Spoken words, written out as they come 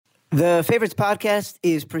The Favorites podcast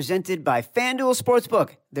is presented by FanDuel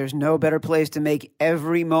Sportsbook. There's no better place to make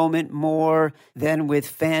every moment more than with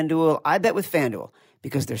FanDuel. I bet with FanDuel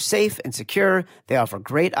because they're safe and secure. They offer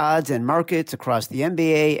great odds and markets across the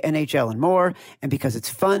NBA, NHL, and more. And because it's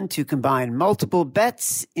fun to combine multiple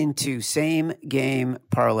bets into same-game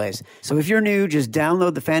parlays. So if you're new, just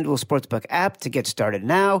download the FanDuel Sportsbook app to get started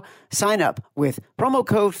now. Sign up with promo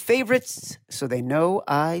code FAVORITES so they know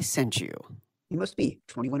I sent you. You must be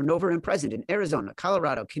 21 and over and present in Arizona,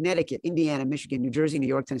 Colorado, Connecticut, Indiana, Michigan, New Jersey, New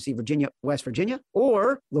York, Tennessee, Virginia, West Virginia,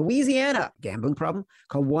 or Louisiana. Gambling problem?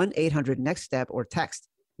 Call 1-800-NEXT-STEP or text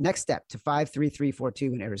NEXT STEP to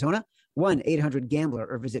 53342 in Arizona, 1-800-GAMBLER,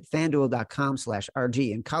 or visit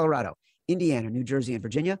FanDuel.com/RG in Colorado, Indiana, New Jersey, and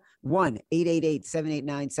Virginia,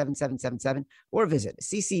 1-888-789-7777, or visit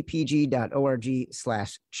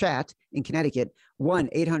ccpg.org/chat in Connecticut,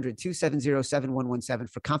 1-800-270-7117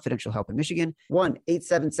 for confidential help in Michigan,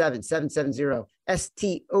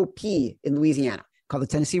 1-877-770-STOP in Louisiana. Call the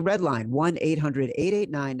Tennessee Red Line,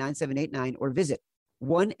 1-800-889-9789, or visit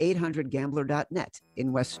 1-800-GAMBLER.net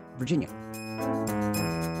in West Virginia.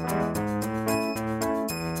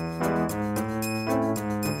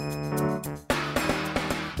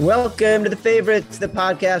 Welcome to The Favorites, the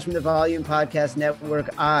podcast from the Volume Podcast Network.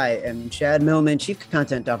 I am Chad Millman, Chief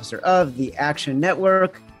Content Officer of the Action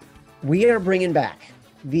Network. We are bringing back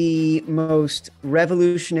the most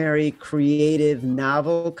revolutionary, creative,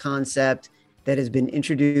 novel concept that has been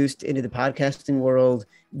introduced into the podcasting world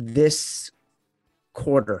this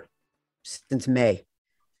quarter, since May.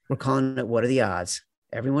 We're calling it What Are the Odds?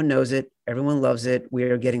 Everyone knows it. Everyone loves it. We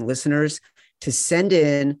are getting listeners to send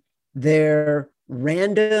in their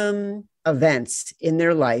random events in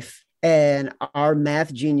their life, and our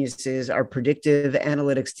math geniuses, our predictive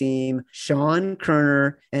analytics team, Sean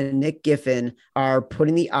Kerner and Nick Giffen, are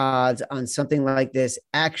putting the odds on something like this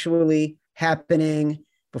actually happening.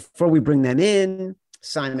 Before we bring them in,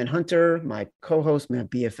 Simon Hunter, my co-host, my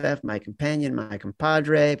BFF, my companion, my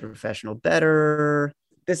compadre, professional bettor.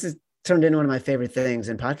 This has turned into one of my favorite things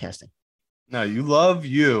in podcasting. No, you love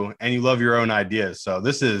you and you love your own ideas. So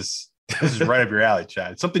this is right up your alley,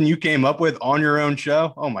 Chad. Something you came up with on your own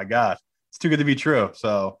show. Oh my God. It's too good to be true.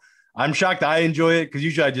 So I'm shocked I enjoy it because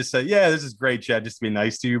usually I just say, yeah, this is great, Chad, just to be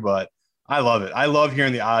nice to you. But I love it. I love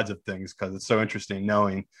hearing the odds of things because it's so interesting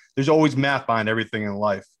knowing there's always math behind everything in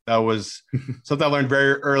life. That was something I learned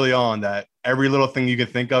very early on, that every little thing you can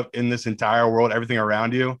think of in this entire world, everything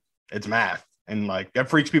around you, it's math. And like that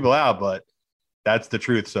freaks people out, but that's the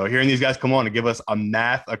truth. So hearing these guys come on and give us a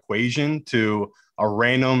math equation to a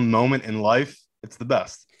random moment in life, it's the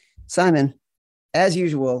best. Simon, as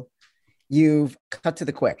usual, you've cut to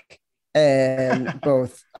the quick and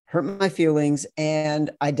both hurt my feelings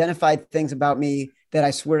and identified things about me that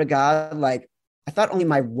I swear to God, like I thought only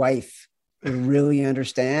my wife would really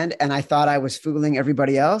understand. And I thought I was fooling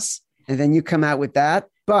everybody else. And then you come out with that.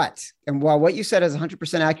 But, and while what you said is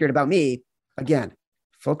 100% accurate about me, again,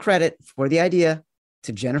 full credit for the idea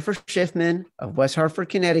to Jennifer Schiffman of West Hartford,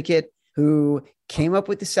 Connecticut, who came up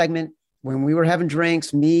with the segment when we were having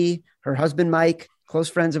drinks, me, her husband, Mike, close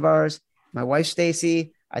friends of ours, my wife,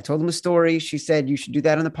 Stacy. I told them a story. She said, you should do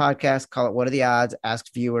that on the podcast. Call it What Are the Odds?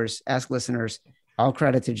 Ask viewers, ask listeners. All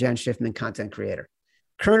credit to Jen Schiffman, content creator.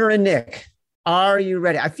 Kerner and Nick, are you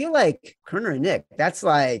ready? I feel like Kerner and Nick, that's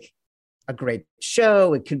like a great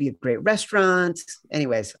show. It could be a great restaurant.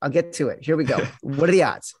 Anyways, I'll get to it. Here we go. What are the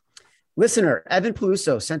odds? Listener Evan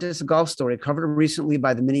Peluso sent us a golf story covered recently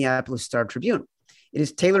by the Minneapolis Star-Tribune. It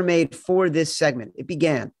is tailor-made for this segment. It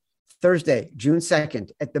began Thursday, June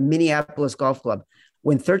 2nd at the Minneapolis Golf Club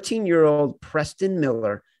when 13-year-old Preston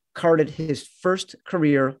Miller carded his first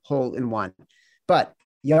career hole-in-one. But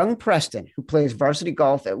young Preston, who plays varsity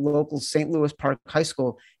golf at local St. Louis Park High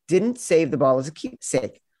School, didn't save the ball as a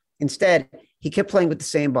keepsake. Instead, he kept playing with the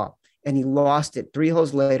same ball, and he lost it 3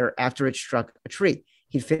 holes later after it struck a tree.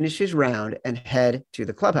 He'd finish his round and head to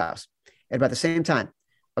the clubhouse. At about the same time,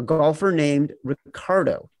 a golfer named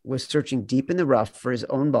Ricardo was searching deep in the rough for his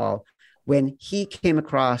own ball when he came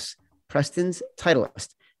across Preston's Titleist,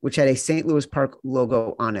 which had a St. Louis Park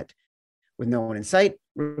logo on it. With no one in sight,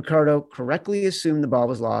 Ricardo correctly assumed the ball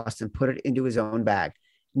was lost and put it into his own bag.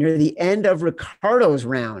 Near the end of Ricardo's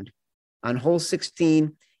round, on hole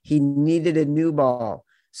 16, he needed a new ball.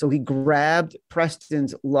 So he grabbed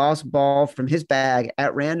Preston's lost ball from his bag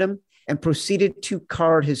at random and proceeded to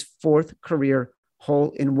card his 4th career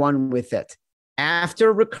hole-in-one with it.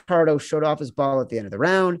 After Ricardo showed off his ball at the end of the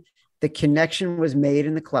round, the connection was made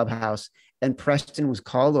in the clubhouse and Preston was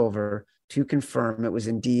called over to confirm it was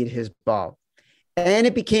indeed his ball. And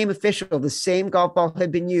it became official. The same golf ball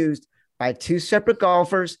had been used by 2 separate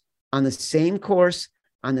golfers on the same course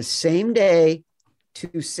on the same day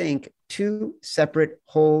to sink 2 separate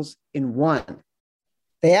holes in one.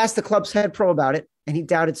 They asked the club's head pro about it, and he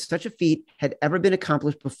doubted such a feat had ever been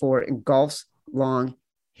accomplished before in golf's long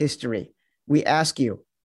history. We ask you,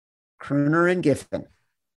 Kerner and Giffen,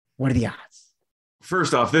 what are the odds?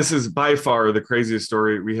 First off, this is by far the craziest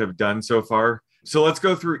story we have done so far. So let's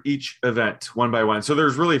go through each event one by one. So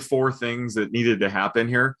there's really 4 things that needed to happen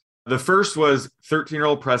here. The first was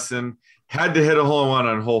 13-year-old Preston had to hit a hole-in-one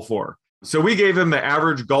on hole 4. So we gave him the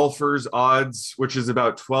average golfer's odds, which is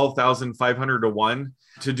about 12,500 to 1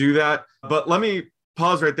 to do that. But let me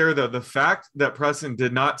pause right there, though. The fact that Preston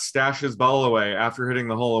did not stash his ball away after hitting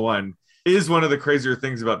the hole-in-one is one of the crazier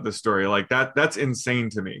things about this story. Like that's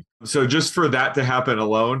insane to me. So just for that to happen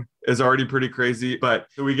alone is already pretty crazy. But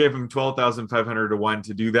we gave him 12,500 to 1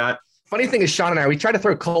 to do that. Funny thing is, Sean and I, we try to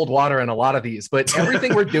throw cold water in a lot of these, but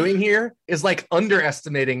everything we're doing here is like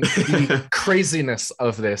underestimating the craziness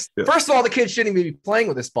of this. Yeah. First of all, the kid shouldn't even be playing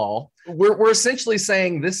with this ball. We're essentially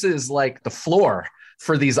saying this is like the floor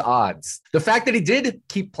for these odds. The fact that he did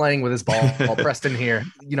keep playing with his ball, Preston here,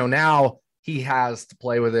 now he has to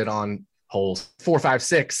play with it on holes 4, 5,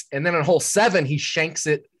 6. And then on hole 7, he shanks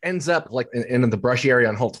it, ends up like in the brushy area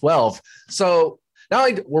on hole 12. So not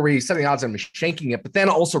only were we setting the odds on him shanking it, but then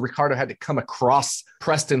also Ricardo had to come across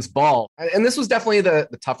Preston's ball. And this was definitely the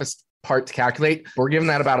toughest part to calculate. We're giving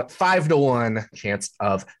that about a 5 to 1 chance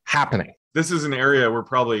of happening. This is an area we're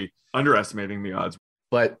probably underestimating the odds.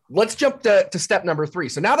 But let's jump to step number 3.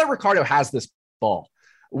 So now that Ricardo has this ball,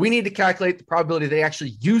 we need to calculate the probability that he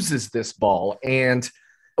actually uses this ball. And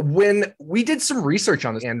when we did some research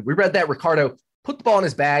on this, and we read that Ricardo put the ball in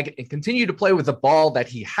his bag and continued to play with the ball that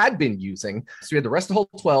he had been using. So he had the rest of hole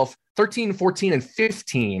 12, 13, 14, and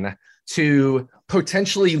 15 to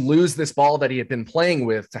potentially lose this ball that he had been playing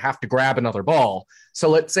with to have to grab another ball. So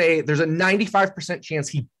let's say there's a 95% chance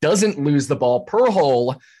he doesn't lose the ball per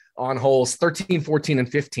hole on holes 13, 14,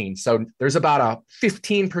 and 15. So there's about a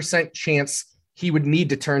 15% chance he would need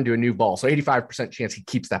to turn to a new ball. So 85% chance he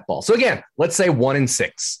keeps that ball. So again, let's say 1 in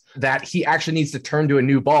 6 that he actually needs to turn to a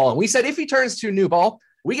new ball. And we said if he turns to a new ball,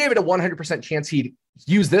 we gave it a 100% chance he'd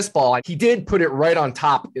use this ball. He did put it right on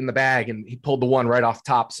top in the bag and he pulled the one right off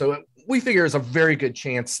top. So we figure it's a very good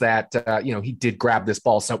chance that, he did grab this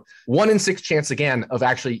ball. So 1 in 6 chance again of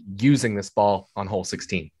actually using this ball on hole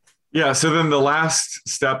 16. Yeah. So then the last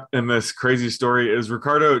step in this crazy story is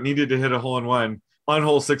Ricardo needed to hit a hole-in-one on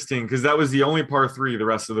hole 16 because that was the only par 3 the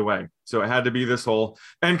rest of the way. So it had to be this hole.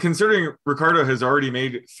 And considering Ricardo has already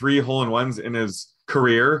made 3 hole-in-ones in his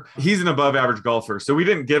career, he's an above average golfer. So we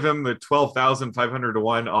didn't give him the 12,500 to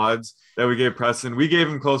 1 odds that we gave Preston. We gave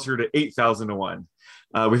him closer to 8,000 to 1.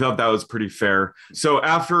 We thought that was pretty fair. So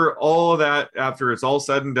after all of that, after it's all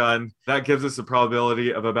said and done, that gives us a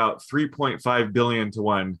probability of about 3.5 billion to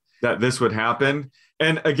 1 that this would happen.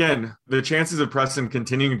 And again, the chances of Preston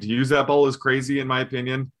continuing to use that ball is crazy, in my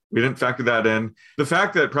opinion. We didn't factor that in. The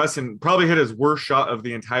fact that Preston probably hit his worst shot of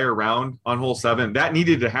the entire round on hole 7, that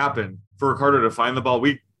needed to happen for Ricardo to find the ball.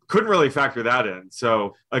 We couldn't really factor that in.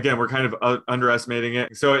 So again, we're kind of underestimating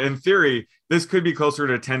it. So in theory, this could be closer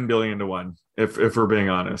to 10 billion to 1, if we're being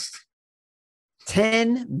honest.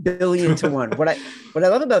 10 billion to 1. What I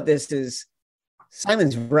love about this is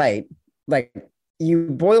Simon's right. Like, you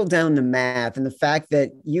boil down the math and the fact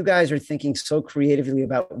that you guys are thinking so creatively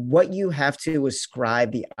about what you have to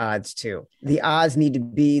ascribe the odds to. The odds need to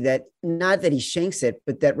be that not that he shanks it,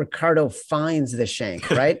 but that Ricardo finds the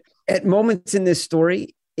shank, right? At moments in this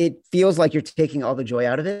story, it feels like you're taking all the joy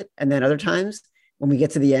out of it. And then other times when we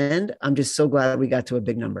get to the end, I'm just so glad we got to a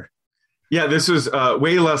big number. Yeah, this was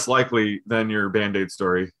way less likely than your Band-Aid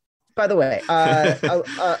story. By the way,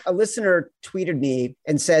 a listener tweeted me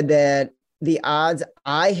and said that the odds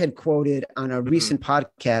I had quoted on a recent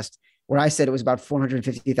podcast where I said it was about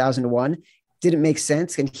 450,000 to 1 didn't make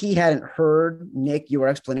sense. And he hadn't heard, Nick, your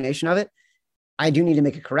explanation of it. I do need to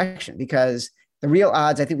make a correction because the real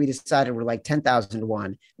odds, I think we decided were like 10,000 to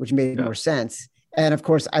 1, which made more sense. And of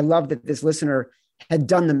course, I love that this listener had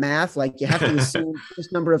done the math. Like, you have to assume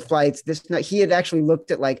this number of flights, he had actually looked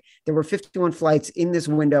at, like, there were 51 flights in this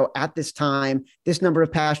window at this time, this number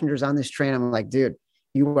of passengers on this train. I'm like, dude,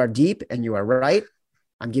 you are deep and you are right.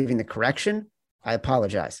 I'm giving the correction. I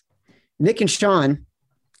apologize. Nick and Sean,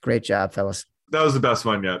 great job, fellas. That was the best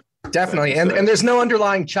one yet. Definitely. And there's no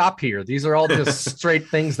underlying chop here. These are all just straight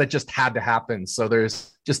things that just had to happen. So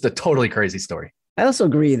there's just a totally crazy story. I also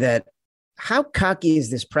agree that how cocky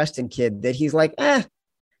is this Preston kid that he's like, I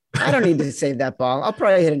don't need to save that ball. I'll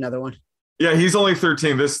probably hit another one. Yeah, he's only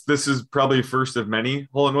 13. This is probably first of many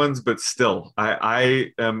hole-in-ones, but still, I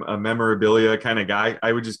am a memorabilia kind of guy.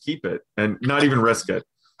 I would just keep it and not even risk it.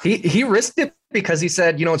 He risked it because he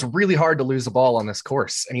said, it's really hard to lose a ball on this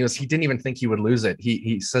course, and he didn't even think he would lose it.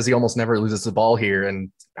 He says he almost never loses the ball here,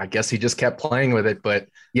 and I guess he just kept playing with it. But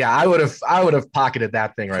yeah, I would have pocketed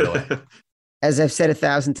that thing right away. As I've said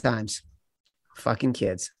 1,000 times, fucking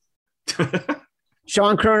kids.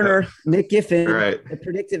 Sean Kerner, Nick Giffen, right. The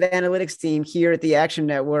predictive analytics team here at the Action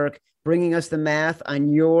Network, bringing us the math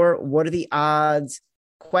on your what are the odds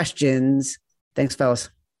questions. Thanks, fellas.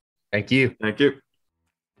 Thank you. Thank you.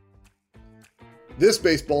 This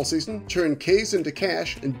baseball season, turn Ks into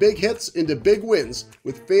cash and big hits into big wins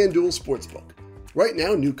with FanDuel Sportsbook. Right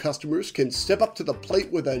now, new customers can step up to the plate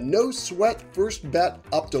with a no-sweat first bet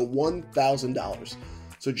up to $1,000.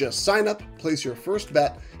 So just sign up, place your first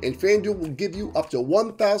bet, and FanDuel will give you up to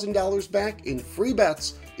 $1,000 back in free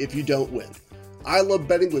bets if you don't win. I love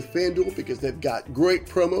betting with FanDuel because they've got great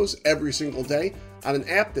promos every single day on an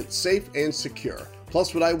app that's safe and secure.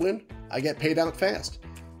 Plus, when I win, I get paid out fast.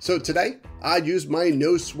 So today, I used my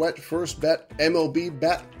no-sweat first bet MLB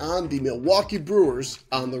bet on the Milwaukee Brewers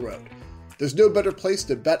on the road. There's no better place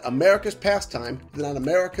to bet America's pastime than on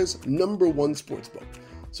America's #1 sportsbook.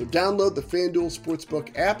 So download the FanDuel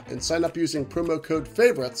Sportsbook app and sign up using promo code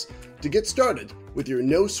FAVORITES to get started with your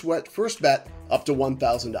no-sweat first bet up to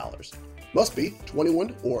 $1,000. Must be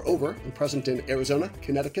 21 or over and present in Arizona,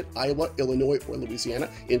 Connecticut, Iowa, Illinois, or Louisiana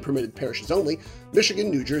in permitted parishes only, Michigan,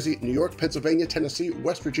 New Jersey, New York, Pennsylvania, Tennessee,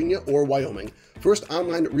 West Virginia, or Wyoming. First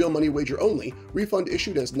online real money wager only. Refund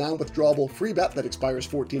issued as non-withdrawable free bet that expires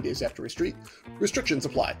 14 days after retreat. Restrictions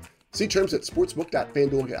apply. See terms at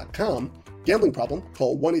sportsbook.fanduel.com. Gambling problem?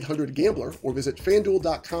 Call 1-800-GAMBLER or visit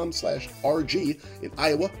fanduel.com/RG in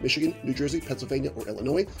Iowa, Michigan, New Jersey, Pennsylvania, or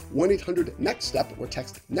Illinois. 1-800-NEXT-STEP or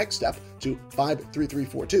text NEXT-STEP to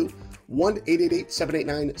 53342.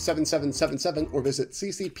 1-888-789-7777 or visit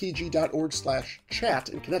ccpg.org/chat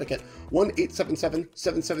in Connecticut.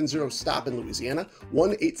 1-877-770-STOP in Louisiana.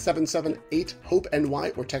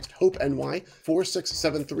 1-877-8-HOPE-NY or text HOPE-NY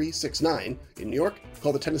 467369 in New York.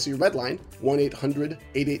 Call the Tennessee Red Line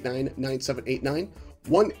 1-800-889-9789.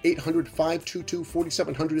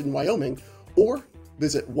 1-800-522-4700 in Wyoming or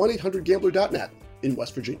visit 1-800-GAMBLER.net in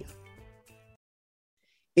West Virginia.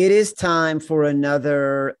 It is time for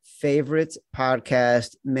another favorite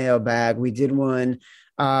podcast mailbag. We did one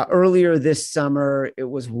earlier this summer. It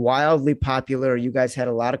was wildly popular. You guys had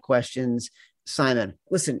a lot of questions. Simon,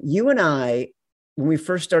 listen, you and I, when we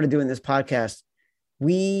first started doing this podcast,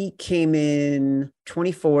 we came in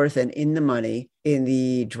 24th and in the money in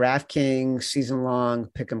the DraftKings season-long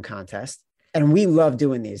pick'em contest. And we love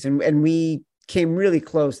doing these. And we came really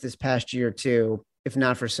close this past year too, if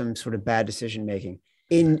not for some sort of bad decision-making.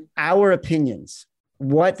 In our opinions,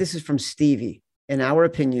 this is from Stevie. In our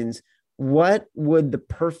opinions, what would the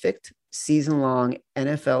perfect season-long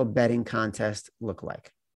NFL betting contest look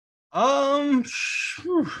like?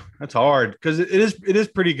 That's hard because it is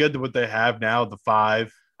pretty good what they have now. The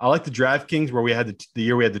 5. I like the DraftKings where we had the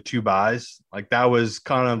year we had the 2 buys. Like that was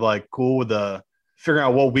kind of like cool with the figuring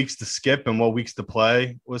out what weeks to skip and what weeks to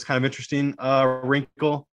play was kind of interesting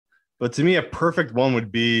wrinkle. But to me, a perfect one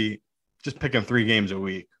would be just picking 3 games a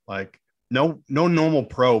week. Like no normal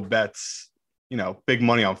pro bets, big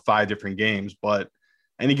money on 5 different games, but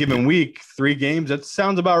any given week, 3 games, that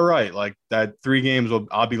sounds about right. Like that 3 games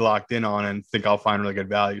I'll be locked in on and think I'll find really good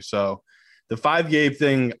value. So the 5 game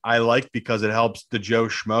thing I like because it helps the Joe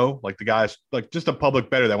Schmo, like the guys, like just a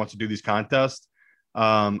public bettor that wants to do these contests.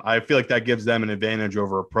 I feel like that gives them an advantage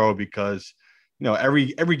over a pro because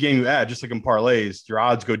every game you add, just like in parlays, your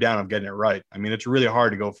odds go down of getting it right. I mean, it's really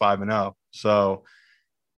hard to go 5-0. So,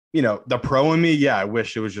 the pro in me, I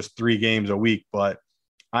wish it was just 3 games a week, but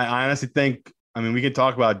I honestly think, we could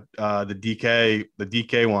talk about the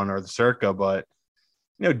DK one or the Circa, but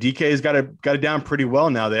DK's got it down pretty well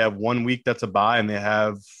now. They have 1 week that's a bye and they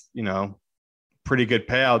have, pretty good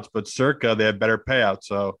payouts, but Circa, they have better payouts.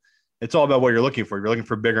 So it's all about what you're looking for. You're looking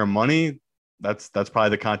for bigger money. That's probably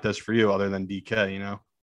the contest for you other than DK,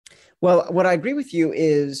 Well, what I agree with you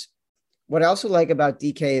is what I also like about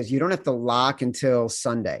DK is you don't have to lock until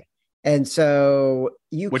Sunday. And so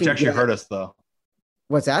which actually hurt us though.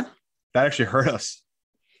 What's that? That actually hurt us.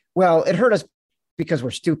 Well, it hurt us because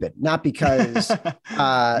we're stupid, not because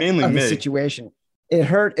mainly of me. The situation. It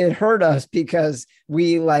hurt us because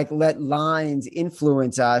we let lines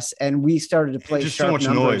influence us and we started to play just sharp so much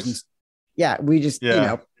numbers. noise. We just,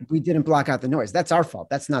 we didn't block out the noise. That's our fault.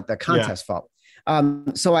 That's not the contest fault.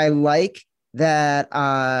 So I like that.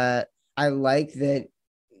 I like that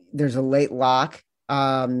there's a late lock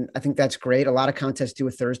I think that's great. A lot of contests do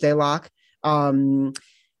a Thursday lock. I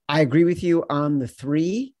agree with you on the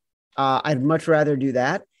 3. I'd much rather do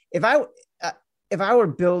that. If I were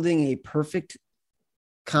building a perfect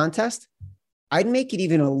contest, I'd make it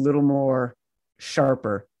even a little more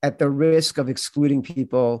sharper at the risk of excluding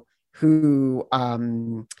people who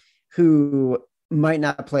might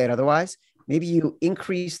not play it otherwise. Maybe you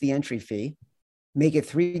increase the entry fee, make it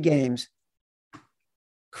 3 games,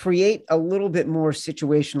 create a little bit more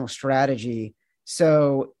situational strategy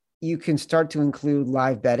so you can start to include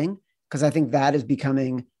live betting, because I think that is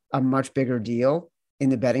becoming a much bigger deal in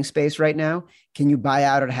the betting space right now. Can you buy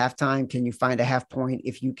out at halftime? Can you find a half point?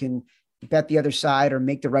 If you can bet the other side or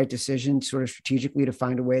make the right decision sort of strategically to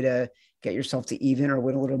find a way to get yourself to even or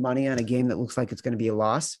win a little money on a game that looks like it's going to be a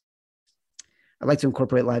loss. I'd like to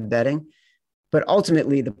incorporate live betting, but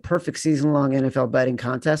ultimately the perfect season-long NFL betting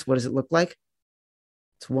contest, what does it look like?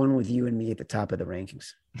 It's one with you and me at the top of the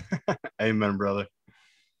rankings. Amen, brother.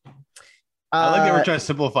 I like that we're trying to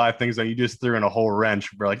simplify things that you just threw in a whole wrench.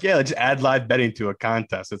 We're like, yeah, let's add live betting to a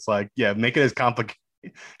contest. It's like, yeah, make it as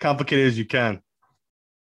complicated as you can.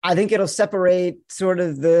 I think it'll separate sort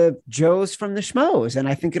of the Joes from the Schmoes, and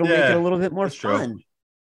I think it'll make it a little bit more fun.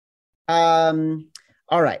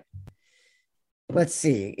 All right. Let's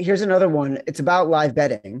see. Here's another one. It's about live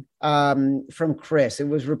betting from Chris. It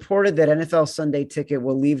was reported that NFL Sunday Ticket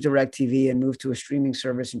will leave DirecTV and move to a streaming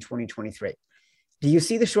service in 2023. Do you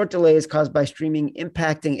see the short delays caused by streaming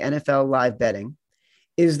impacting NFL live betting?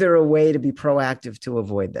 Is there a way to be proactive to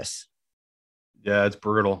avoid this? Yeah, it's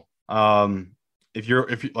brutal. If you're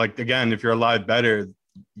a live bettor,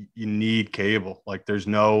 you need cable. Like there's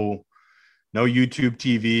no YouTube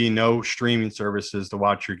TV, no streaming services to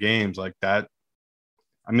watch your games like that.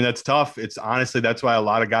 I mean, that's tough. It's honestly, that's why a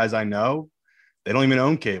lot of guys I know, they don't even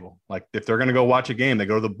own cable. Like if they're going to go watch a game, they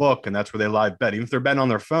go to the book and that's where they live bet. Even if they're betting on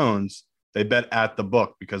their phones, they bet at the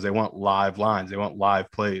book because they want live lines. They want live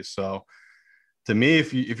plays. So to me,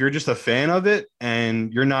 if you're just a fan of it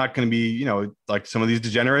and you're not going to be, like some of these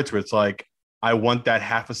degenerates where it's like, I want that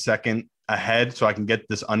half a second ahead so I can get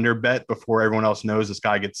this under bet before everyone else knows this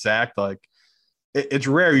guy gets sacked. Like it's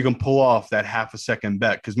rare you can pull off that half a second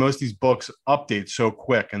bet because most of these books update so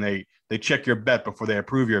quick and they check your bet before they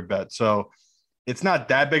approve your bet. So it's not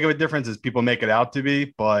that big of a difference as people make it out to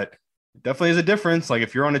be, but it definitely is a difference. Like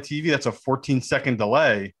if you're on a TV, that's a 14-second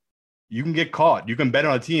delay. You can get caught. You can bet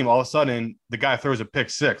on a team. All of a sudden, the guy throws a pick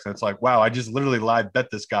 6. And it's like, wow, I just literally live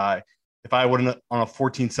bet this guy. If I wouldn't on a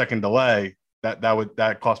 14-second delay,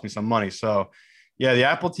 that cost me some money. So yeah, the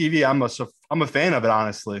Apple TV, I'm a fan of it,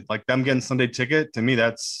 honestly. Like them getting Sunday Ticket, to me,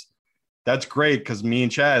 that's great because me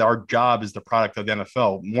and Chad, our job is the product of the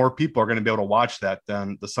NFL. More people are going to be able to watch that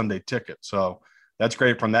than the Sunday Ticket. So that's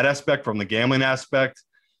great from that aspect. From the gambling aspect,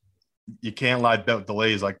 you can't live bet with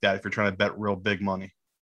delays like that if you're trying to bet real big money.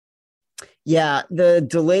 Yeah, the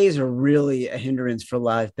delays are really a hindrance for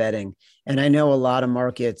live betting. And I know a lot of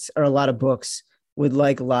markets or a lot of books would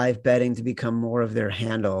like live betting to become more of their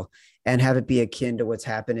handle and have it be akin to what's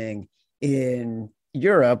happening in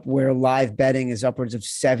Europe, where live betting is upwards of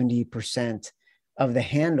 70% of the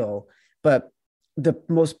handle. But the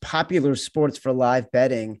most popular sports for live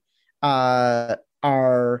betting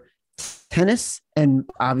are tennis and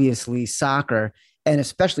obviously soccer. And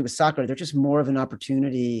especially with soccer, they're just more of an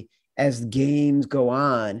opportunity as games go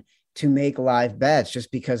on to make live bets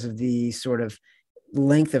just because of the sort of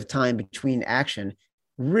length of time between action.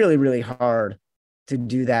 Really, really hard to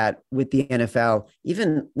do that with the NFL.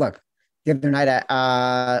 Even look, the other night,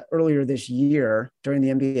 earlier this year during the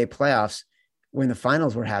NBA playoffs, when the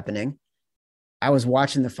finals were happening, I was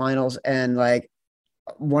watching the finals and like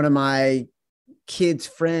one of my kids'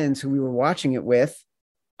 friends who we were watching it with,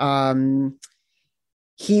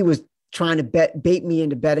 he was trying to bait me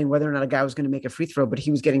into betting whether or not a guy was going to make a free throw, but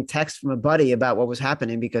he was getting texts from a buddy about what was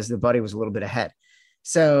happening because the buddy was a little bit ahead.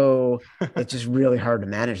 So it's just really hard to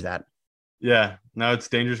manage that. Yeah, no, it's a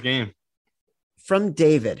dangerous game. From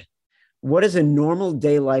David, what is a normal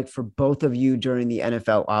day like for both of you during the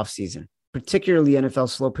NFL offseason, particularly NFL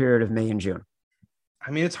slow period of May and June?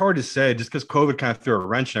 I mean, it's hard to say just because COVID kind of threw a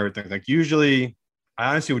wrench and everything. Like usually I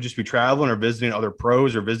honestly would just be traveling or visiting other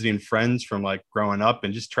pros or visiting friends from like growing up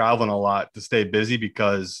and just traveling a lot to stay busy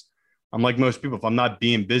because I'm like most people, if I'm not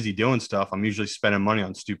being busy doing stuff, I'm usually spending money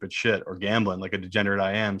on stupid shit or gambling like a degenerate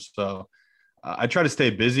I am. So I try to stay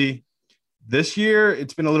busy. This year,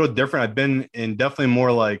 it's been a little different. I've been in definitely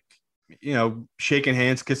more like, shaking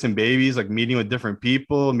hands, kissing babies, like meeting with different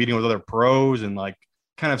people, meeting with other pros and like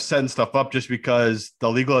kind of setting stuff up just because the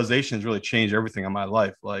legalization has really changed everything in my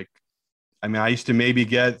life. Like I mean, I used to maybe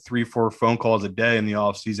get 3-4 phone calls a day in the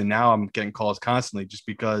off season. Now I'm getting calls constantly just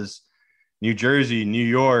because New Jersey, New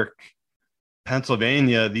York,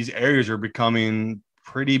 Pennsylvania, these areas are becoming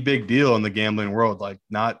pretty big deal in the gambling world. Like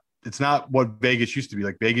it's not what Vegas used to be.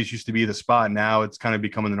 Like Vegas used to be the spot. Now it's kind of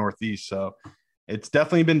becoming the Northeast. So it's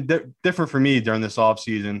definitely been different for me during this off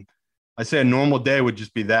season. I say a normal day would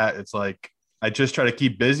just be that. It's like, I just try to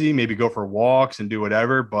keep busy, maybe go for walks and do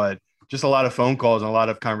whatever, but just a lot of phone calls and a lot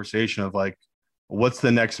of conversation of like, what's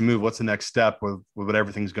the next move? What's the next step with what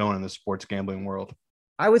everything's going in the sports gambling world?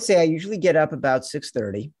 I would say I usually get up about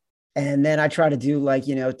 6:30, and then I try to do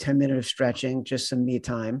 10 minutes of stretching, just some me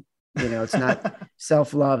time. It's not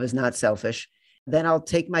self-love is not selfish. Then I'll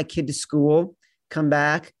take my kid to school, come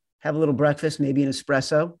back, have a little breakfast, maybe an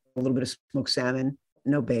espresso, a little bit of smoked salmon,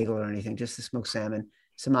 no bagel or anything, just the smoked salmon,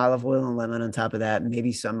 some olive oil and lemon on top of that,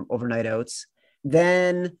 maybe some overnight oats.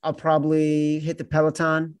 Then I'll probably hit the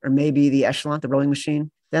Peloton or maybe the Echelon, the rowing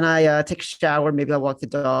machine. Then I take a shower. Maybe I'll walk the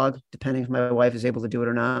dog, depending if my wife is able to do it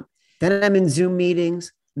or not. Then I'm in Zoom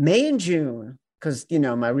meetings. May and June, because,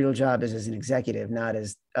 my real job is as an executive, not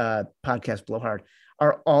as podcast blowhard,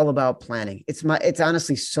 are all about planning. It's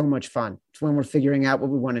honestly so much fun. It's when we're figuring out what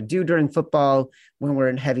we want to do during football, when we're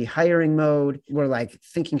in heavy hiring mode, we're like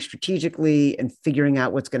thinking strategically and figuring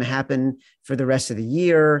out what's going to happen for the rest of the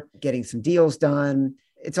year, getting some deals done.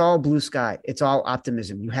 It's all blue sky. It's all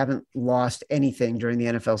optimism. You haven't lost anything during the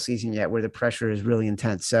NFL season yet where the pressure is really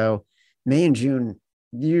intense. So May and June,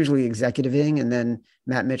 usually executiving, and then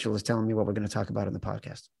Matt Mitchell is telling me what we're going to talk about on the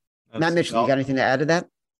podcast. Matt Mitchell, you got anything to add to that?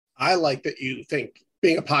 I like that you think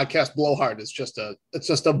being a podcast blowhard is just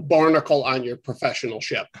a barnacle on your professional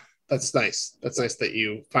ship. That's nice. That's nice that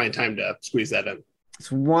you find time to squeeze that in.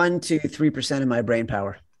 It's 1 to 3% of my brain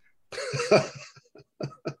power.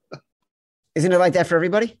 Isn't it like that for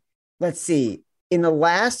everybody? Let's see. In the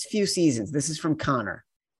last few seasons, this is from Connor,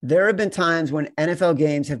 there have been times when NFL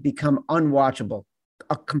games have become unwatchable.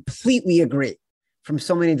 I completely agree, from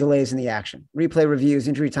so many delays in the action. Replay reviews,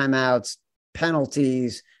 injury timeouts,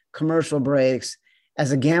 penalties, commercial breaks.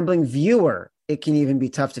 As a gambling viewer, it can even be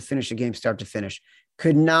tough to finish a game start to finish.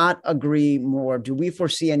 Could not agree more. Do we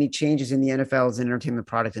foresee any changes in the NFL as an entertainment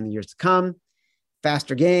product in the years to come?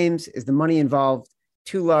 Faster games? Is the money involved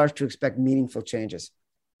too large to expect meaningful changes?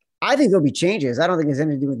 I think there'll be changes. I don't think it has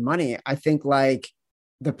anything to do with money. I think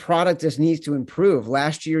the product just needs to improve.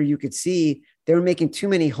 Last year, you could see they were making too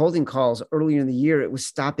many holding calls earlier in the year. It was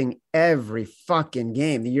stopping every fucking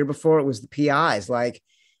game. The year before, it was the PIs.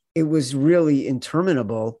 It was really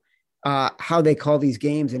interminable how they call these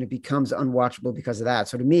games, and it becomes unwatchable because of that.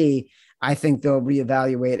 So to me, I think they'll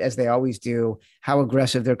reevaluate, as they always do, how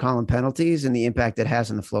aggressive they're calling penalties and the impact it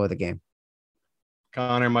has on the flow of the game.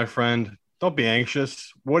 Connor, my friend, don't be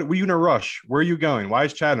anxious. What were you in a rush? Where are you going? Why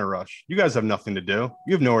is Chad in a rush? You guys have nothing to do.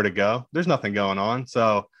 You have nowhere to go. There's nothing going on.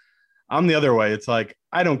 So I'm the other way. It's like,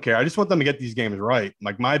 I don't care. I just want them to get these games right.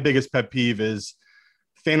 Like, my biggest pet peeve is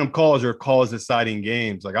phantom calls or calls deciding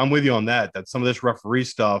games. Like, I'm with you on that some of this referee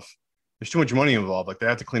stuff, there's too much money involved. Like, they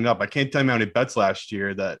have to clean it up. I can't tell you how many bets last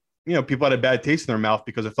year that, people had a bad taste in their mouth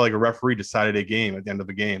because it felt like a referee decided a game at the end of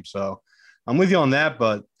the game. So I'm with you on that,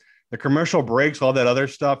 but the commercial breaks, all that other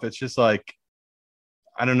stuff, it's just like,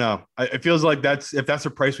 I don't know. It feels like if that's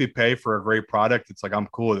the price we pay for a great product, it's like, I'm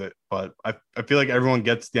cool with it. But I feel like everyone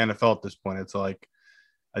gets the NFL at this point. It's like,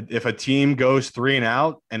 if a team goes 3 and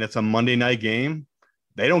out and it's a Monday night game,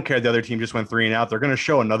 they don't care the other team just went 3 and out. They're going to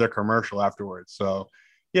show another commercial afterwards. So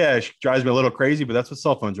yeah, it drives me a little crazy, but that's what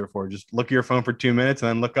cell phones are for. Just look at your phone for 2 minutes and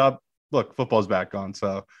then look up, look, football's back on.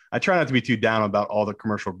 So I try not to be too down about all the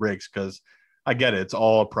commercial breaks because I get it. It's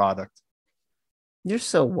all a product. You're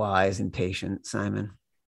so wise and patient, Simon.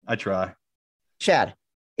 I try. Chad,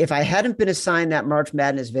 if I hadn't been assigned that March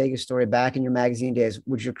Madness Vegas story back in your magazine days,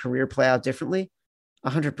 would your career play out differently?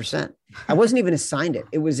 100%. I wasn't even assigned it.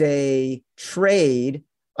 It was a trade.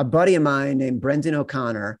 A buddy of mine named Brendan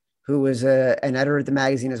O'Connor, who was an editor at the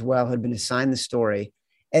magazine as well, had been assigned the story.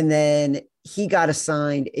 And then he got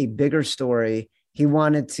assigned a bigger story. He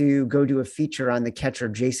wanted to go do a feature on the catcher,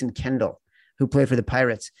 Jason Kendall, who played for the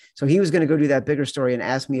Pirates. So he was going to go do that bigger story and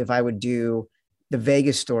ask me if I would do the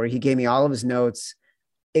Vegas story. He gave me all of his notes.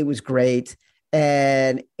 It was great.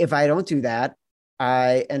 And if I don't do that,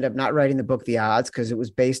 I end up not writing the book, The Odds, because it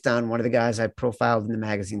was based on one of the guys I profiled in the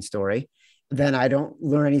magazine story. Then I don't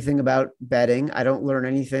learn anything about betting. I don't learn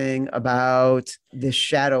anything about this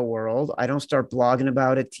shadow world. I don't start blogging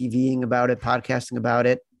about it, TVing about it, podcasting about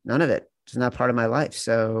it. None of it. It's not part of my life.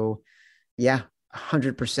 So yeah,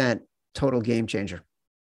 100% total game changer.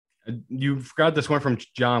 You forgot this one from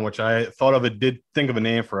John, which I thought of. It did think of a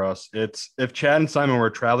name for us. It's if Chad and Simon were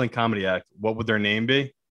a traveling comedy act, what would their name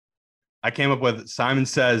be? I came up with Simon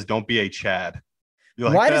Says, Don't Be a Chad.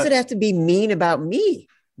 Like Why that? does it have to be mean about me?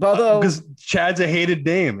 Although, because Chad's a hated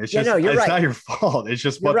name. It's just it's right. not your fault. It's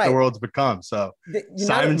just what the world's become. So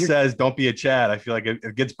Simon Says, Don't Be a Chad. I feel like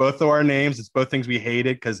it gets both of our names. It's both things we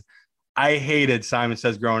hated because I hated Simon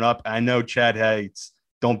Says growing up. I know Chad hates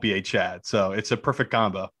Don't Be a Chad. So it's a perfect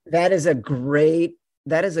combo. That is a great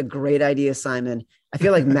idea, Simon. I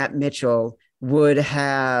feel like Matt Mitchell would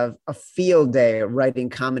have a field day writing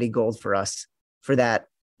comedy gold for us for that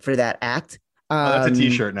act. That's a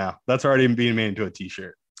t-shirt now. That's already being made into a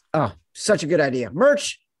t-shirt. Oh, such a good idea.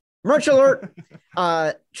 Merch alert.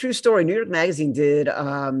 True story. New York Magazine did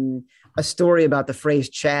a story about the phrase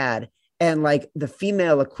Chad, and like the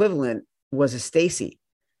female equivalent was a Stacy.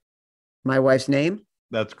 My wife's name.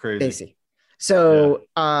 That's crazy. Stacy. So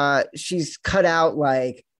she's cut out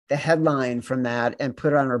like the headline from that and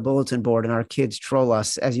put it on our bulletin board, and our kids troll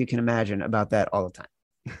us, as you can imagine, about that all the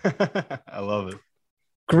time. I love it.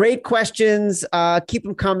 Great questions. Keep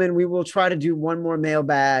them coming. We will try to do one more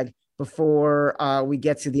mailbag before we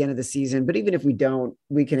get to the end of the season. But even if we don't,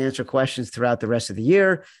 we can answer questions throughout the rest of the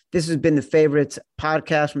year. This has been the Favorites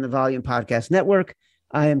podcast from the Volume Podcast Network.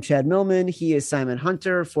 I am Chad Millman. He is Simon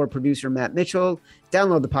Hunter. For producer Matt Mitchell.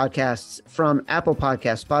 Download the podcasts from Apple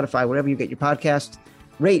Podcasts, Spotify, wherever you get your podcasts.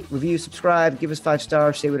 Rate, review, subscribe, give us 5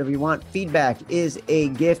 stars, say whatever you want. Feedback is a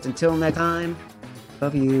gift. Until next time,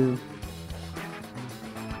 love you.